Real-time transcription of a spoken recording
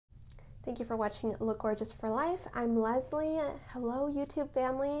Thank you for watching Look Gorgeous for Life. I'm Leslie. Hello, YouTube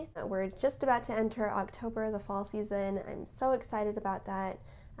family. We're just about to enter October, the fall season. I'm so excited about that.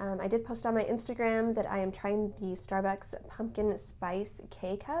 I did post on my Instagram that I am trying the Starbucks pumpkin spice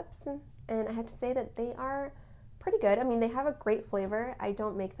K-Cups, and I have to say that they are pretty good. I mean, they have a great flavor. I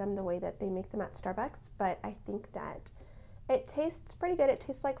don't make them the way that they make them at Starbucks, but I think that it tastes pretty good. It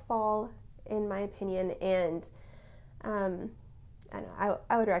tastes like fall, in my opinion, and I know,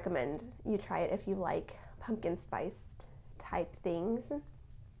 I would recommend you try it if you like pumpkin spiced type things.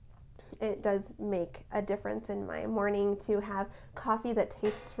 It does make a difference in my morning to have coffee that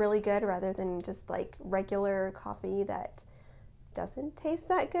tastes really good rather than just like regular coffee that doesn't taste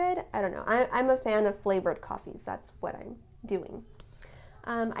that good. I don't know. I'm a fan of flavored coffees. That's what I'm doing.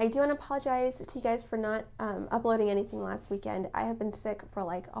 I do want to apologize to you guys for not uploading anything last weekend. I have been sick for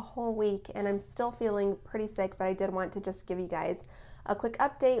like a whole week and I'm still feeling pretty sick, but I did want to just give you guys a quick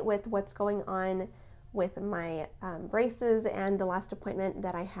update with what's going on with my braces and the last appointment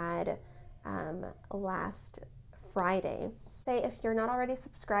that I had last Friday. If you're not already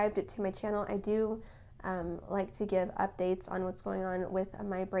subscribed to my channel, I do like to give updates on what's going on with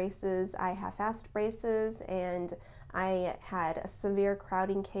my braces. I have Fastbraces and I had a severe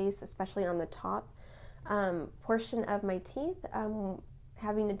crowding case, especially on the top portion of my teeth,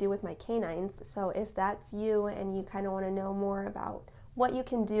 having to do with my canines. So if that's you and you kind of want to know more about what you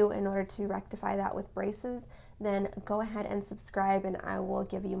can do in order to rectify that with braces, then go ahead and subscribe and I will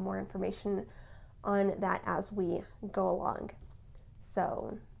give you more information on that as we go along.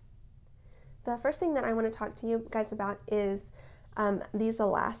 So the first thing that I want to talk to you guys about is these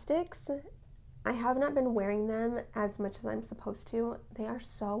elastics. I have not been wearing them as much as I'm supposed to. They are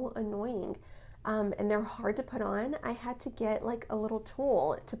so annoying and they're hard to put on. I had to get like a little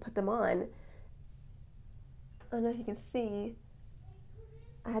tool to put them on. I don't know if you can see.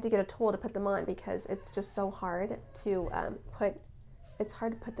 I had to get a tool to put them on because it's just so hard to it's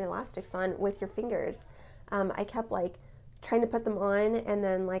hard to put the elastics on with your fingers. I kept like trying to put them on and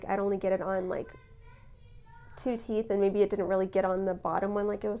then like I'd only get it on like 2 teeth and maybe it didn't really get on the bottom one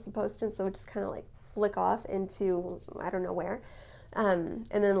like it was supposed to, and so it just kind of like flick off into I don't know where. And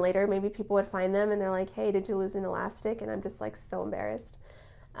then later maybe people would find them and they're like, hey, did you lose an elastic? And I'm just like so embarrassed.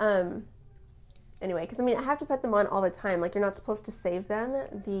 Anyway, because I mean I have to put them on all the time. Like you're not supposed to save them.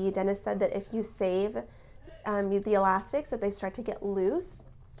 The dentist said that if you save the elastics that they start to get loose,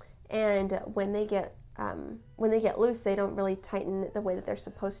 and when they get loose they don't really tighten the way that they're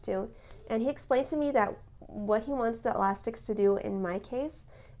supposed to. And he explained to me that what he wants the elastics to do in my case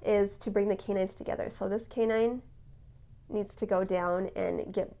is to bring the canines together. So this canine needs to go down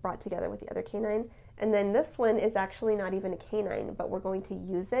and get brought together with the other canine. And then this one is actually not even a canine, but we're going to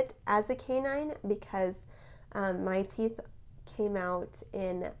use it as a canine because my teeth came out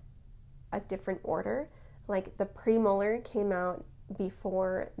in a different order. Like the premolar came out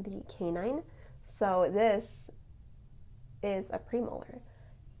before the canine. So this is a premolar.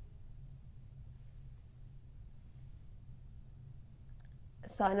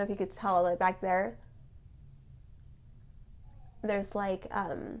 So I don't know if you could tell that back there, there's like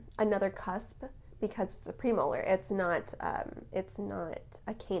another cusp because it's a premolar. It's not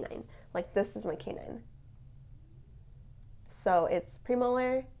a canine. Like this is my canine. So it's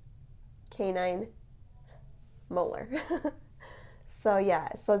premolar, canine, molar. So yeah,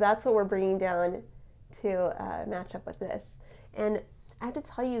 so that's what we're bringing down to match up with this. And I have to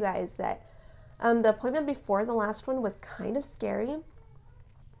tell you guys that the appointment before the last one was kind of scary.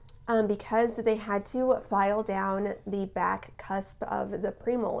 Because they had to file down the back cusp of the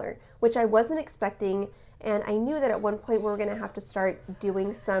premolar, which I wasn't expecting, and I knew that at one point we were going to have to start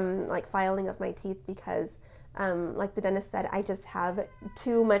doing some like filing of my teeth because like the dentist said, I just have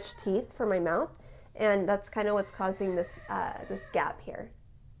too much teeth for my mouth, and that's kind of what's causing this this gap here.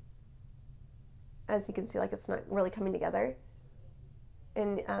 As you can see, like it's not really coming together,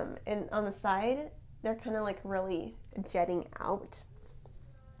 and on the side they're kind of like really jetting out.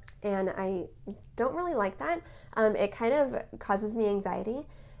 And I don't really like that. It kind of causes me anxiety.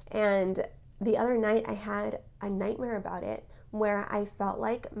 And the other night I had a nightmare about it where I felt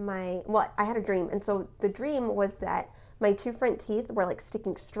like I had a dream. And so the dream was that my 2 front teeth were like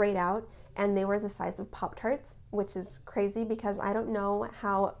sticking straight out and they were the size of Pop-Tarts, which is crazy because I don't know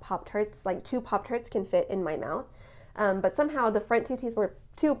how Pop-Tarts, like 2 Pop-Tarts can fit in my mouth. But somehow the front 2 teeth were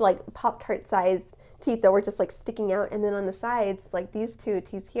 2 like Pop-Tart sized teeth that were just like sticking out, and then on the sides, like these 2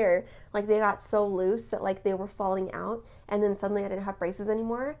 teeth here, like they got so loose that like they were falling out, and then suddenly I didn't have braces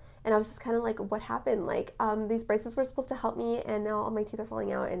anymore, and I was just kind of like, what happened? Like these braces were supposed to help me, and now all my teeth are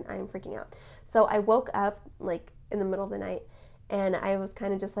falling out and I'm freaking out. So I woke up like in the middle of the night And I was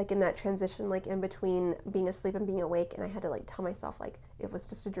kind of just like in that transition, like in between being asleep and being awake, and I had to like tell myself like it was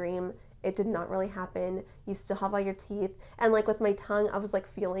just a dream. It did not really happen. You still have all your teeth. And like with my tongue, I was like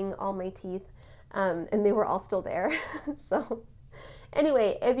feeling all my teeth, and they were all still there. So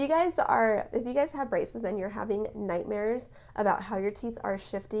anyway, if you guys have braces and you're having nightmares about how your teeth are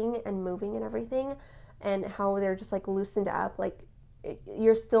shifting and moving and everything, and how they're just like loosened up, like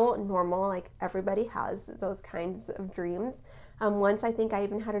you're still normal. Like everybody has those kinds of dreams. Once I think I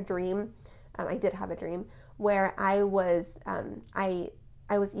even had a dream. I did have a dream where I was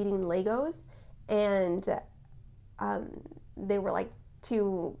eating Legos, and they were like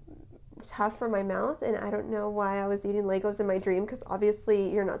too tough for my mouth, and I don't know why I was eating Legos in my dream, because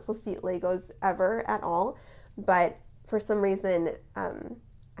obviously you're not supposed to eat Legos ever at all, but for some reason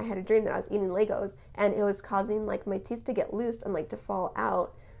I had a dream that I was eating Legos, and it was causing like my teeth to get loose and like to fall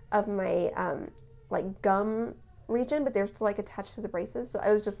out of my like gum region, but they're still like attached to the braces, so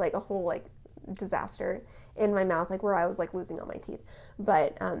I was just like a whole like disaster in my mouth, like where I was like losing all my teeth.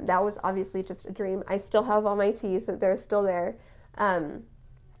 But that was obviously just a dream. I still have all my teeth, they're still there.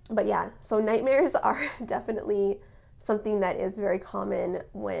 But yeah, so nightmares are definitely something that is very common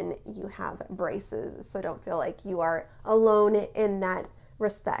when you have braces, so don't feel like you are alone in that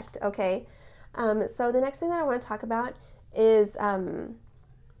respect, okay? So the next thing that I want to talk about is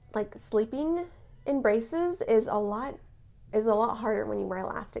like sleeping in braces is a lot harder when you wear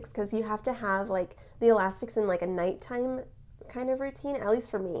elastics, because you have to have like the elastics in like a nighttime kind of routine, at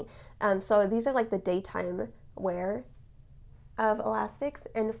least for me. So these are like the daytime wear of elastics,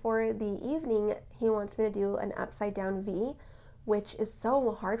 and for the evening he wants me to do an upside down V, which is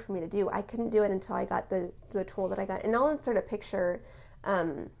so hard for me to do. I couldn't do it until I got the tool that I got, and I'll insert a picture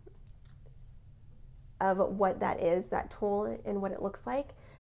of what that is, that tool, and what it looks like.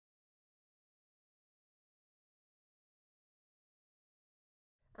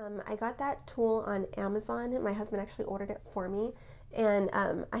 I got that tool on Amazon. My husband actually ordered it for me, and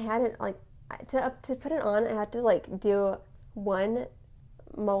I had it like to put it on. I had to like do one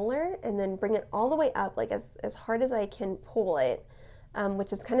molar and then bring it all the way up, like as hard as I can pull it,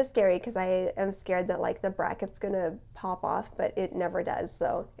 which is kind of scary because I am scared that like the bracket's gonna pop off, but it never does,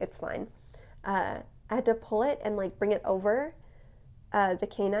 so it's fine. I had to pull it and like bring it over the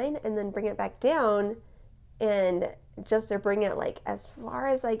canine, and then bring it back down, and just to bring it like as far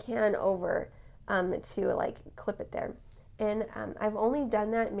as I can over to like clip it there. And I've only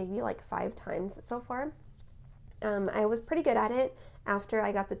done that maybe like 5 times so far. I was pretty good at it after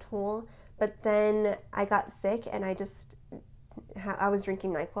I got the tool, but then I got sick, and I was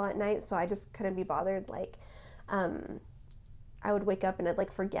drinking NyQuil at night, so I just couldn't be bothered. Like I would wake up and I'd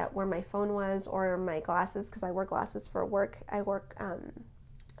like forget where my phone was or my glasses, because I wear glasses for work. I work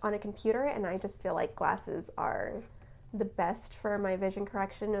on a computer, and I just feel like glasses are the best for my vision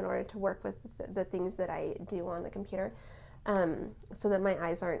correction in order to work with the things that I do on the computer, so that my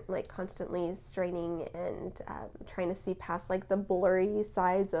eyes aren't like constantly straining and trying to see past like the blurry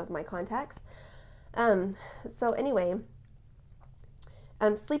sides of my contacts. So anyway,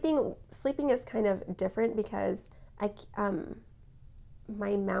 sleeping is kind of different because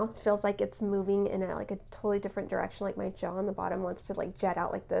my mouth feels like it's moving in like a totally different direction. Like my jaw on the bottom wants to like jet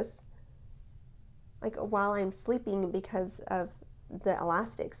out like this, like while I'm sleeping, because of the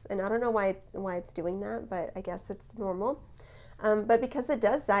elastics. And I don't know why it's doing that, but I guess it's normal. But because it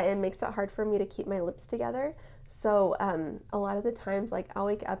does that, it makes it hard for me to keep my lips together. So a lot of the times, like I'll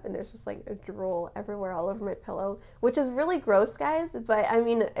wake up and there's just like a drool everywhere all over my pillow, which is really gross, guys. But I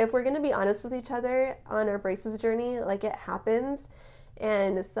mean, if we're gonna be honest with each other on our braces journey, like it happens.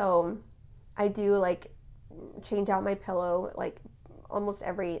 And so I do like change out my pillow like almost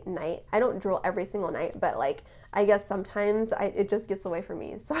every night. I don't drool every single night, but like I guess sometimes it just gets away from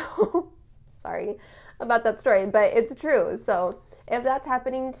me. So sorry about that story, but it's true. So if that's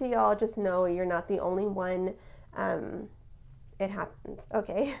happening to y'all, just know you're not the only one. It happens.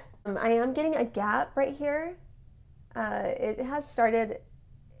 Okay. I am getting a gap right here. It has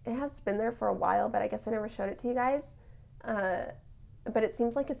been there for a while, but I guess I never showed it to you guys. But it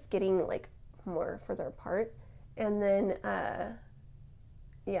seems like it's getting like more further apart. And then,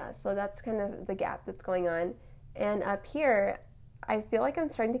 yeah, so that's kind of the gap that's going on. And up here, I feel like I'm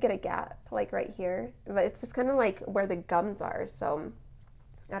starting to get a gap, like right here, but it's just kind of like where the gums are, so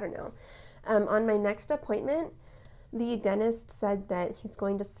I don't know. On my next appointment, the dentist said that he's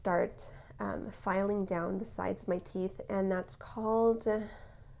going to start filing down the sides of my teeth, and that's called,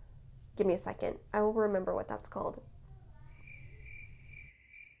 give me a second, I will remember what that's called.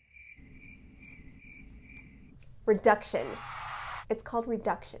 Reduction. It's called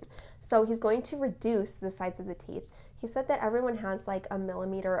reduction. So he's going to reduce the sides of the teeth. He said that everyone has like a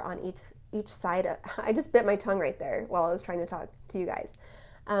millimeter on each side. I just bit my tongue right there while I was trying to talk to you guys.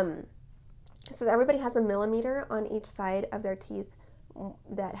 So everybody has a millimeter on each side of their teeth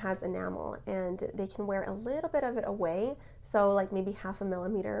that has enamel, and they can wear a little bit of it away, so like maybe half a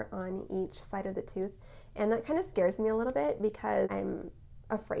millimeter on each side of the tooth. And that kind of scares me a little bit because I'm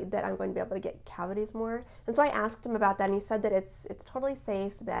afraid that I'm going to be able to get cavities more. And so I asked him about that, and he said that it's totally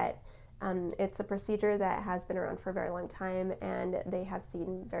safe, that it's a procedure that has been around for a very long time, and they have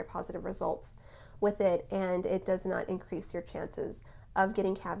seen very positive results with it, and it does not increase your chances of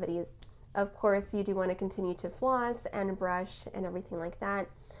getting cavities. Of course, you do want to continue to floss and brush and everything like that.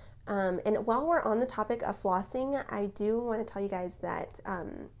 And while we're on the topic of flossing, I do want to tell you guys that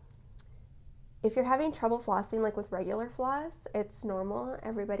if you're having trouble flossing like with regular floss, it's normal.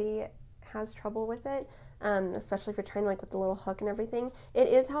 Everybody has trouble with it, especially if you're trying like with the little hook and everything. It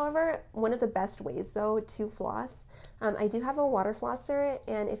is, however, one of the best ways though to floss. I do have a water flosser,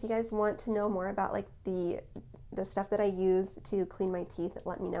 and if you guys want to know more about like the stuff that I use to clean my teeth,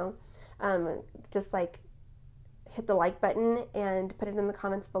 let me know. Just like hit the like button and put it in the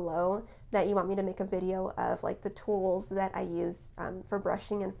comments below that you want me to make a video of like the tools that I use for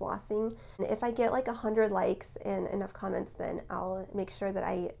brushing and flossing. And if I get like 100 likes and enough comments, then I'll make sure that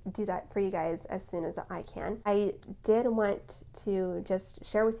I do that for you guys as soon as I can. I did want to just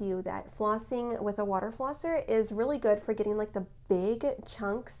share with you that flossing with a water flosser is really good for getting like the big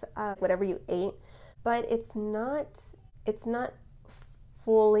chunks of whatever you ate, but it's not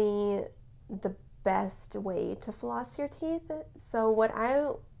fully the best way to floss your teeth. So what I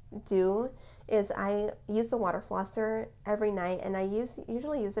do is I use the water flosser every night, and I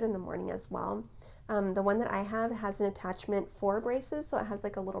usually use it in the morning as well. The one that I have has an attachment for braces, so it has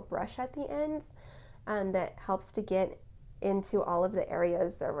like a little brush at the ends that helps to get into all of the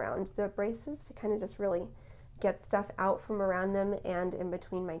areas around the braces to kind of just really get stuff out from around them and in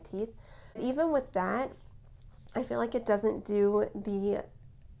between my teeth. Even with that, I feel like it doesn't do the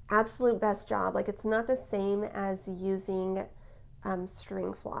absolute best job. Like, it's not the same as using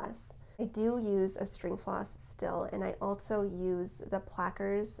string floss. I do use a string floss still, and I also use the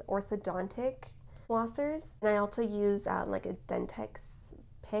Plackers orthodontic flossers, and I also use like a Dentex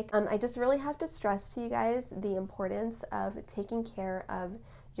pick. I just really have to stress to you guys the importance of taking care of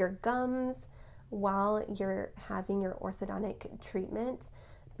your gums while you're having your orthodontic treatment,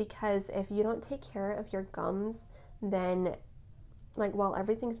 because if you don't take care of your gums, then like while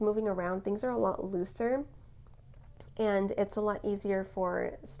everything's moving around, things are a lot looser, and it's a lot easier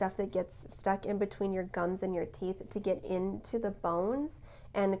for stuff that gets stuck in between your gums and your teeth to get into the bones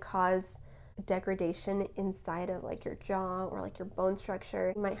and cause degradation inside of like your jaw or like your bone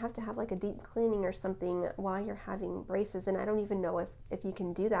structure. You might have to have like a deep cleaning or something while you're having braces, and I don't even know if you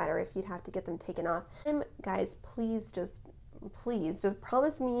can do that or if you'd have to get them taken off. Guys, please just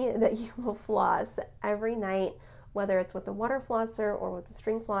promise me that you will floss every night, whether it's with the water flosser or with the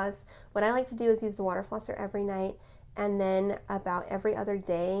string floss. What I like to do is use the water flosser every night, and then about every other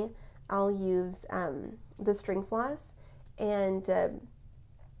day I'll use the string floss. And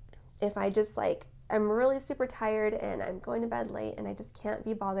if I just like, I'm really super tired and I'm going to bed late and I just can't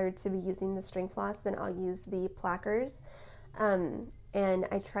be bothered to be using the string floss, then I'll use the Plackers. And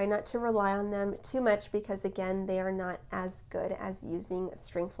I try not to rely on them too much because, again, they are not as good as using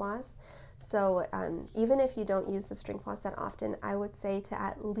string floss. So even if you don't use the string floss that often, I would say to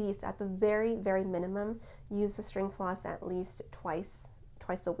at least, at the very, very minimum, use the string floss at least twice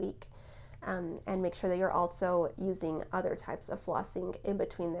a week. And make sure that you're also using other types of flossing in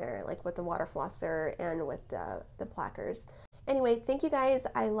between there, like with the water flosser and with the Plackers. Anyway, thank you guys.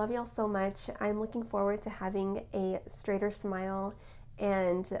 I love y'all so much. I'm looking forward to having a straighter smile,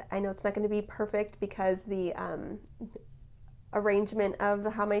 and I know it's not going to be perfect because the arrangement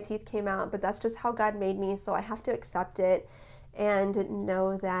of how my teeth came out, but that's just how God made me, so I have to accept it and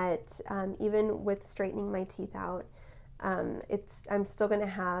know that even with straightening my teeth out, I'm still going to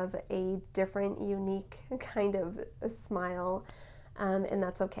have a different, unique kind of a smile, and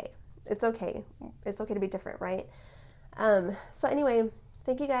that's okay. It's okay. It's okay to be different, right? So anyway,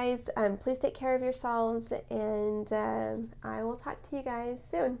 thank you guys. Please take care of yourselves, and I will talk to you guys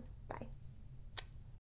soon.